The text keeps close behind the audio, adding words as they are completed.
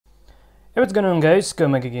Hey, what's going on, guys?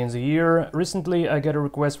 Against here. Recently I got a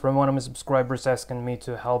request from one of my subscribers asking me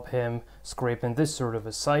to help him scrape in this sort of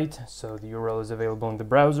a site. So the URL is available in the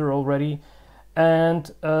browser already, and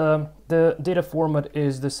the data format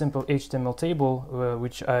is the simple HTML table,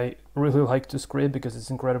 which I really like to scrape because it's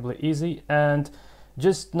incredibly easy. And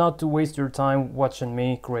just not to waste your time watching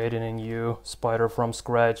me creating a new spider from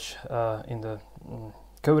scratch in the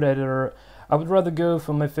code editor, I would rather go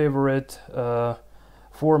for my favorite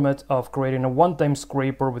format of creating a one-time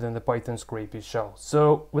scraper within the Python SCRAPY shell.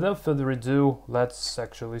 So without further ado, let's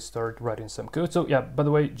actually start writing some code. So yeah, by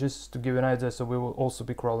the way, just to give you an idea, so we will also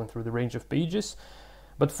be crawling through the range of pages.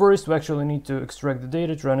 But first, we actually need to extract the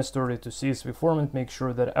data, try to store it to CSV format, make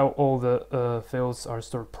sure that all the fields are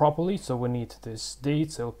stored properly. So we need this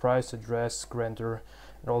date, sale price, address, grantor,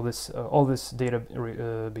 and all this data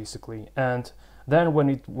basically. And then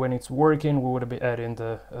when it's working, we would be adding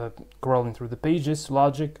the crawling through the pages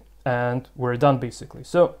logic, and we're done basically.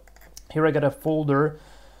 So here I got a folder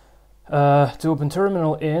to open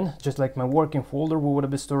terminal in, just like my working folder. We would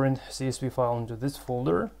be storing CSV file into this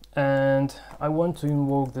folder, and I want to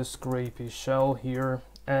invoke the SCRAPY shell here.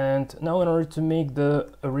 And now in order to make the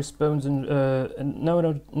response and now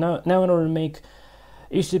in order to make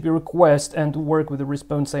HTTP request and to work with the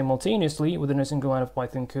response simultaneously within a single line of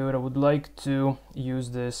Python code, I would like to use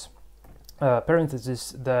this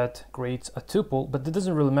parenthesis that creates a tuple, but it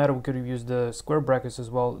doesn't really matter. We could have used the square brackets as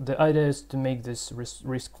well. The idea is to make this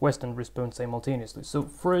request and response simultaneously. So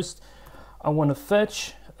first, I want to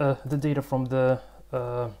fetch the data from the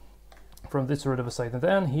from this sort of a site, and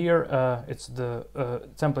then here it's the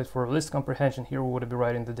template for list comprehension. Here we would be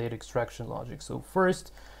writing the data extraction logic. So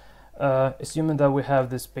first, assuming that we have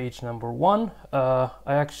this page number 1,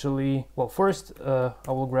 first I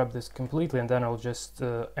will grab this completely, and then I'll just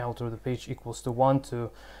alter the page equals to 1 to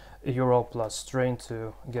URL plus string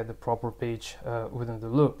to get the proper page within the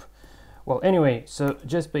loop. Well, anyway, so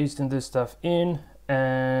just pasting this stuff in,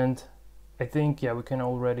 and I think, yeah, we can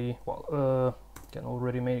already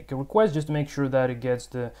make a request just to make sure that it gets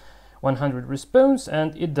the 100 response,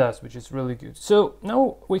 and it does, which is really good. So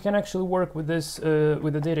now we can actually work with this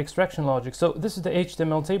with the data extraction logic. So this is the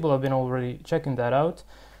HTML table. I've been already checking that out.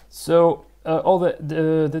 So all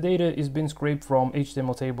the data is being scraped from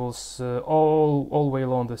HTML tables all the way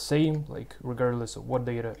along the same, like regardless of what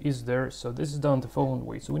data is there. So this is done the following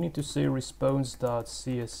way. So we need to say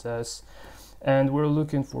response.css, and we're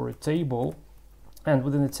looking for a table, and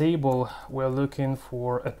within the table we're looking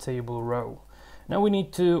for a table row. Now we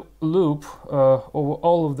need to loop over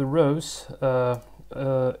all of the rows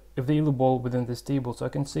available within this table. So I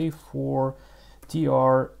can say for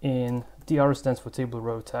tr stands for table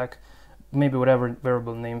row tag, maybe whatever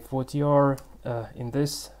variable name for tr in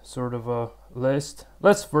this sort of a list.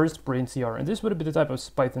 Let's first print tr, and this would be the type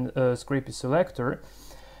of Python SCRAPY selector.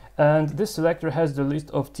 And this selector has the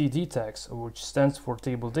list of td tags, which stands for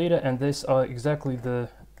table data, and these are exactly the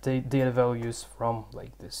data values from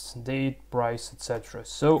like this date, price, etc.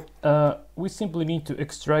 So we simply need to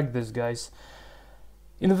extract this, guys,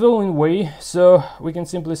 in the following way. So we can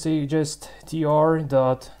simply say just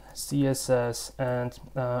tr.css, and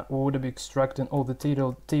we would be extracting all the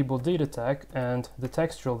table data tag and the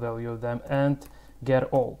textual value of them, and get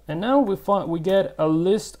all. And now we get a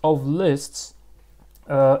list of lists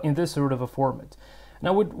in this sort of a format.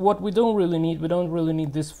 Now what we don't really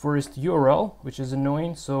need this first URL, which is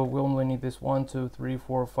annoying. So we only need this 1, 2, 3,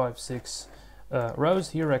 4, 5, 6 rows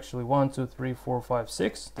here. Actually 1, 2, 3, 4, 5,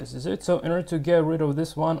 6. This is it. So in order to get rid of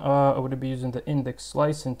this one, I would be using the index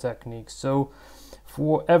slicing technique. So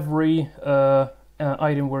for every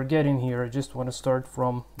item we're getting here, I just want to start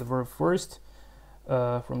from the very first.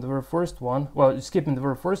 One, well, skipping the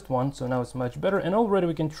very first one, so now it's much better, and already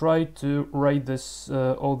we can try to write this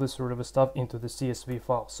all this sort of stuff into the CSV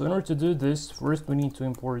file. So in order to do this, first we need to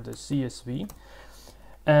import the CSV,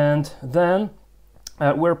 and then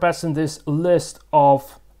we're passing this list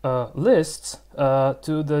of lists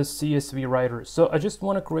to the CSV writer. So I just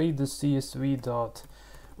want to create the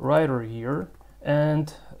CSV.writer here,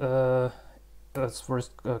 and let's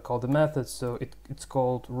first call the method. So it's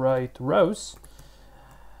called write rows,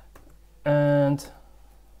 and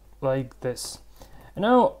like this. And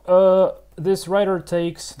now this writer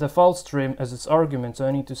takes the file stream as its argument, so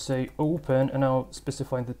I need to say open, and now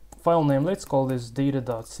specify the file name. Let's call this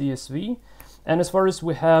data.csv, and as far as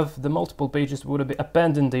we have the multiple pages, we would be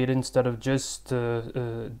appending data instead of just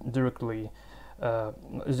directly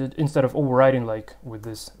instead of overriding like with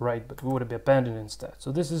this write, but we would be appending instead.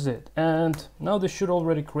 So this is it, and now this should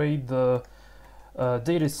already create the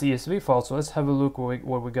data CSV file. So let's have a look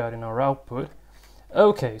what we got in our output.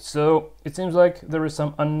 Okay, so it seems like there is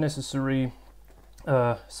some unnecessary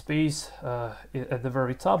space at the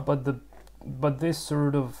very top, but this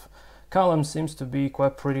sort of column seems to be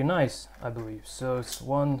quite pretty nice, I believe. So it's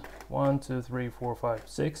 1, 2, 3, 4, 5,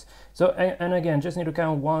 6. So and again, just need to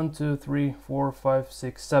count 1, 2, 3, 4, 5,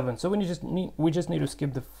 6, 7. So we just need to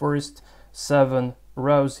skip the first 7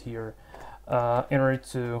 rows here in order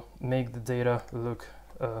to make the data look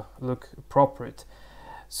appropriate.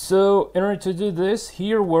 So in order to do this,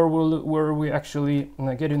 here where we actually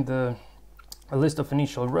get in a list of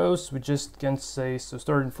initial rows, we just can say, so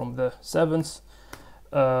starting from the 7th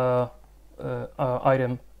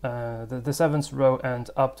item, the 7th row and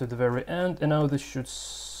up to the very end, and now this should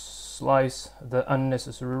slice the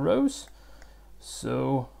unnecessary rows.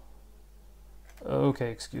 So okay,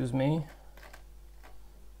 excuse me.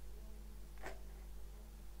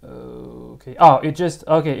 Okay. Oh, it just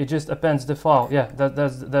appends the file. Yeah,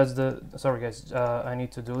 that's the, sorry guys, I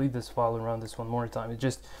need to delete this file and run this one more time. It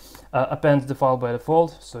just appends the file by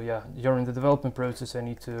default. So yeah, during the development process I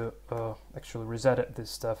need to actually reset this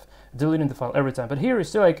stuff, deleting the file every time. But here it's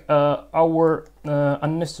still like our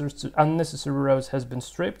unnecessary rows has been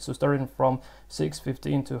stripped. So starting from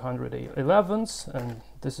 615 to 111, and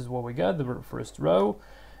this is what we got, the first row.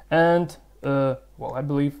 And well, I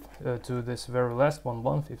believe to this very last one,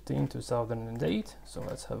 115 2008. So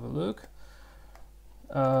let's have a look.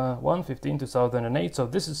 115 2008. So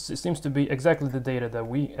this seems to be exactly the data that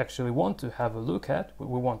we actually want to have a look at.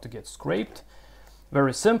 We want to get scraped.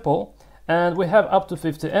 Very simple. And we have up to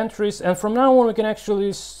 50 entries. And from now on, we can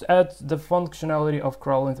actually add the functionality of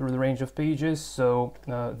crawling through the range of pages. So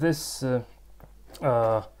this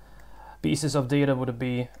pieces of data would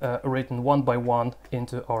be written one by one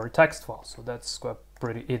into our text file. So that's quite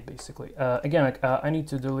pretty it basically. Again, I need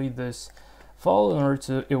to delete this file in order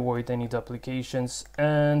to avoid any duplications.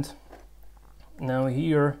 And now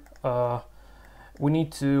here we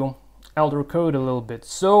need to alter code a little bit.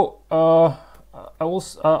 So I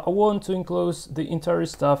want to enclose the entire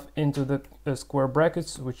stuff into the square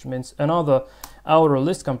brackets, which means another outer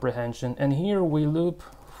list comprehension. And here we loop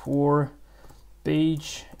for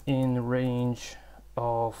page in range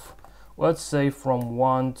of, let's say, from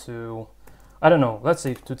 1 to, I don't know, let's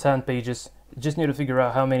say to 10 pages. Just need to figure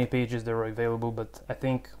out how many pages there are available, but I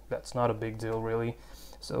think that's not a big deal really.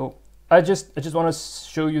 So I just want to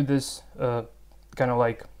show you this kind of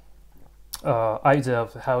like idea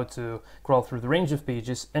of how to crawl through the range of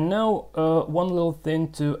pages. And now one little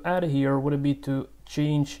thing to add here would be to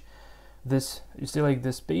change this. You see like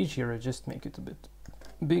this page here, I just make it a bit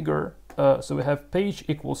bigger. So we have page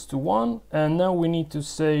equals to 1, and now we need to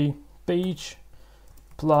say page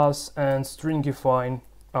plus and stringify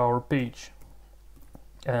our page.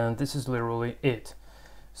 And this is literally it.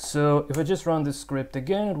 So if I just run this script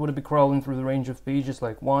again, it would be crawling through the range of pages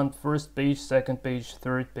like first page, second page,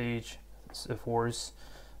 third page, fourth,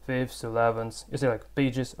 fifth, 11th. You see like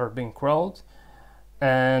pages are being crawled.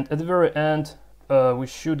 And at the very end, we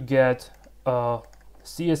should get a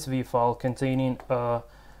CSV file containing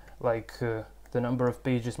the number of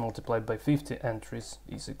pages multiplied by 50 entries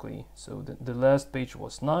basically. So the last page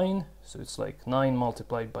was 9, so it's like 9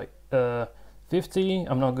 multiplied by 50.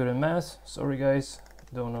 I'm not good at math, sorry guys,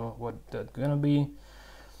 don't know what that's gonna be,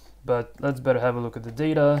 but let's better have a look at the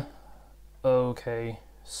data. Okay,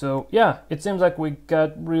 so yeah, it seems like we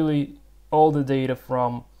got really all the data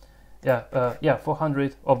from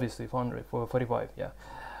 400, obviously 400, 445, yeah,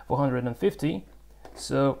 450.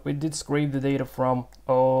 So we did scrape the data from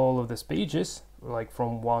all of these pages, like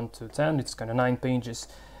from 1 to 10, it's kind of 9 pages.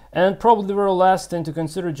 And probably the very last thing to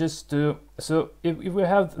consider, just to, so if we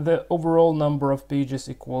have the overall number of pages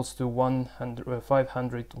equals to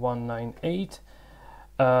 198,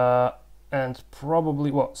 and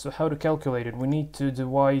probably, well, so how to calculate it? We need to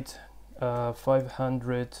divide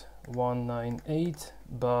 198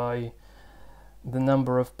 by the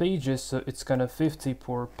number of pages, so it's kind of 50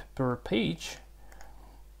 per page.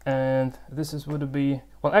 And this is would be,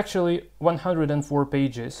 well, actually 104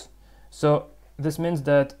 pages. So this means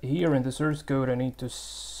that here in the source code I need to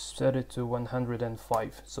set it to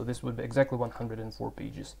 105. So this would be exactly 104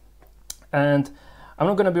 pages. And I'm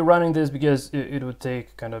not going to be running this because it would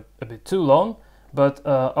take kind of a bit too long, but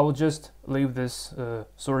I will just leave this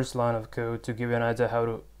source line of code to give you an idea how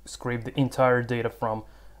to scrape the entire data from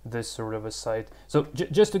this sort of a site. So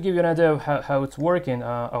just to give you an idea of how it's working,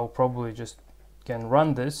 I'll probably just can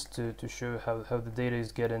run this to show how the data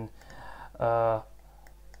is getting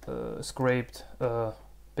scraped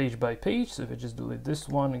page by page. So if I just delete this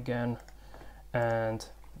one again and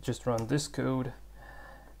just run this code,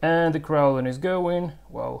 and the crawling is going,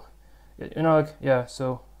 well, you know, like, yeah,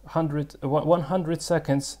 so 100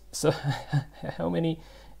 seconds. So how many?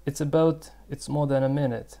 It's more than a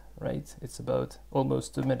minute, right? It's about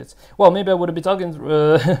almost 2 minutes. Well, maybe I would be talking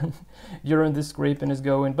during this scraping is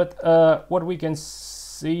going, but what we can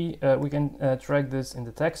see, we can track this in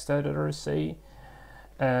the text editor, say,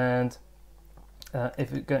 and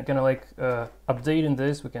if we can kind of like updating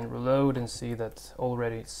this, we can reload and see that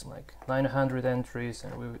already it's like 900 entries,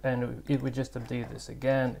 and if we just update this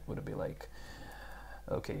again, it would be like,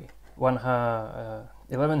 okay,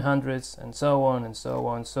 1100s and so on and so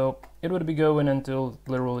on. So it would be going until it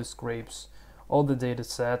literally scrapes all the data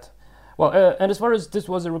set. Well, and as far as this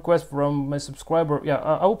was a request from my subscriber, yeah,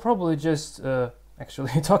 I will probably just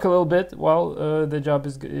actually talk a little bit while the job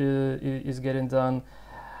is getting done,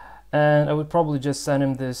 and I would probably just send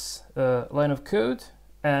him this line of code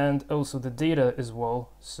and also the data as well.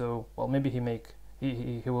 So, well, maybe he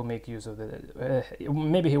will make use of it.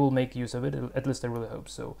 Maybe he will make use of it. At least I really hope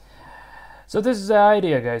so. So this is the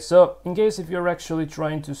idea, guys. So in case if you're actually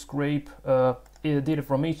trying to scrape data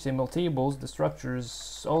from HTML tables, the structure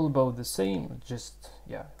is all about the same. Just,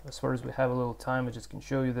 yeah, as far as we have a little time, I just can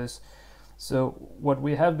show you this. So what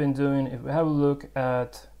we have been doing, if we have a look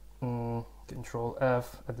at Control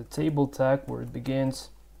F at the table tag where it begins,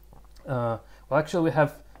 well, actually we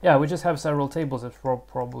have, yeah, we just have several tables. That's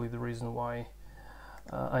probably the reason why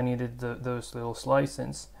I needed those little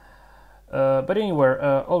slicings. But anywhere,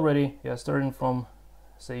 already, yeah, starting from,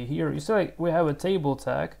 say, here, you see like we have a table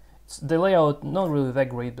tag. It's the layout not really that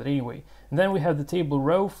great, but anyway. And then we have the table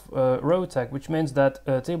row tag, which means that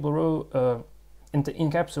table row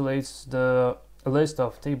encapsulates the list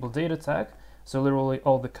of table data tag, so literally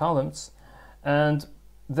all the columns. And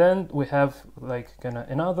then we have like kind of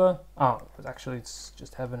another, but actually it's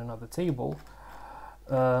just having another table.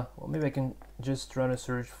 Well, maybe I can just try to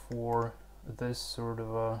search for this sort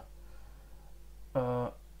of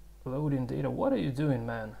loading data. What are you doing,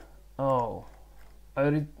 man? Oh,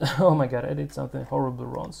 oh my god, I did something horribly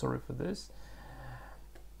wrong. Sorry for this.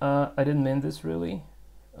 I didn't mean this, really.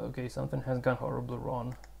 Okay, something has gone horribly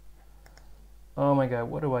wrong. Oh my god,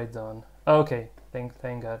 what have I done? Okay,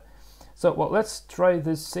 thank god. So, well, let's try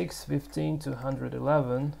this 615 to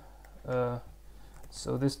 111.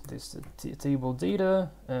 So this table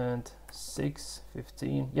data and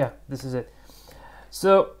 615. Yeah, this is it.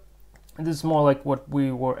 So this is more like what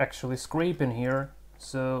we were actually scraping here.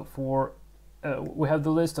 So for we have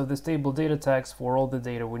the list of this table data tags for all the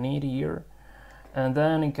data we need here, and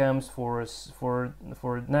then it comes for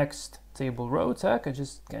next table row tag. I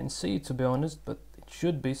just can't see it, to be honest, but it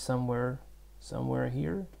should be somewhere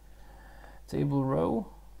here. Table row,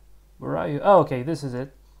 where are you? Oh, okay, this is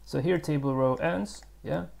it. So here table row ends,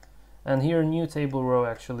 yeah, and here new table row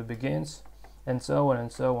actually begins, and so on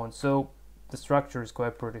and so on. So the structure is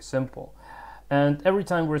quite pretty simple, and every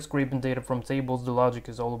time we're scraping data from tables, the logic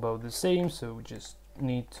is all about the same. So we just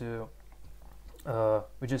need to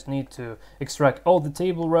extract all the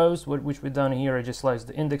table rows, which we've done here. I just sliced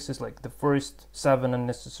the indexes, like the first 7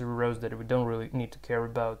 unnecessary rows that we don't really need to care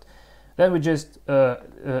about. Then we just,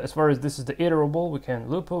 as far as this is the iterable, we can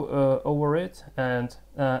loop over it, and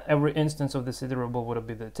every instance of this iterable would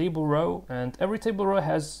be the table row, and every table row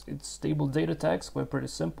has its table data tags, quite pretty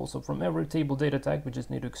simple. So from every table data tag, we just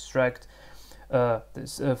need to extract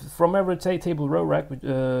from every table row,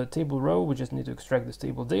 we just need to extract this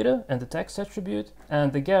table data and the text attribute,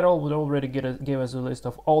 and the get all would already give us a list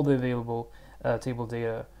of all the available table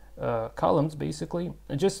data columns, basically.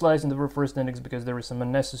 And just slice in the first index because there is some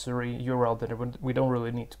unnecessary URL that we don't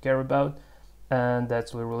really need to care about, and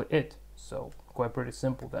that's literally it. So quite pretty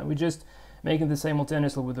simple. Then we just making this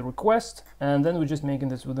simultaneously with the request, and then we're just making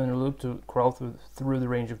this within a loop to crawl through the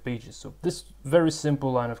range of pages. So this very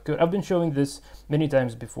simple line of code, I've been showing this many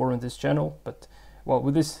times before on this channel, but well,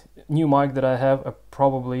 with this new mic that I have,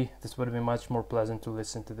 probably this would have been much more pleasant to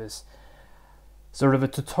listen to this sort of a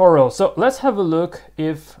tutorial. So let's have a look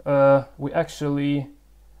if we actually,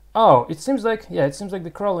 oh, it seems like, yeah, it seems like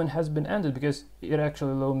the crawling has been ended, because it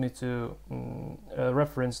actually allowed me to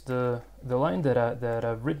reference the line that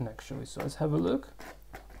I've written actually. So let's have a look.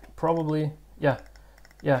 Probably, yeah,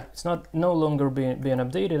 it's no longer being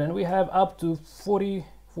updated, and we have up to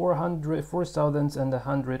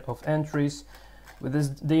 4,100 of entries with this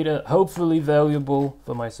data, hopefully valuable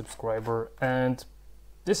for my subscriber. And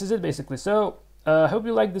this is it basically. So I hope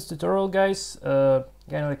you like this tutorial, guys.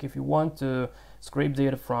 Again, like if you want to scrape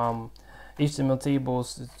data from HTML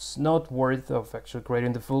tables, it's not worth of actually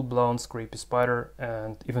creating the full-blown Scrapy Spider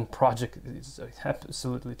and even project. It's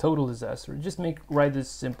absolutely total disaster. Just write this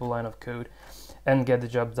simple line of code and get the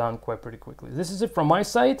job done quite pretty quickly. This is it from my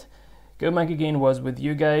side. GoMac was with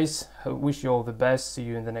you guys. I wish you all the best. See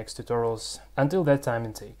you in the next tutorials. Until that time,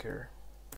 and take care.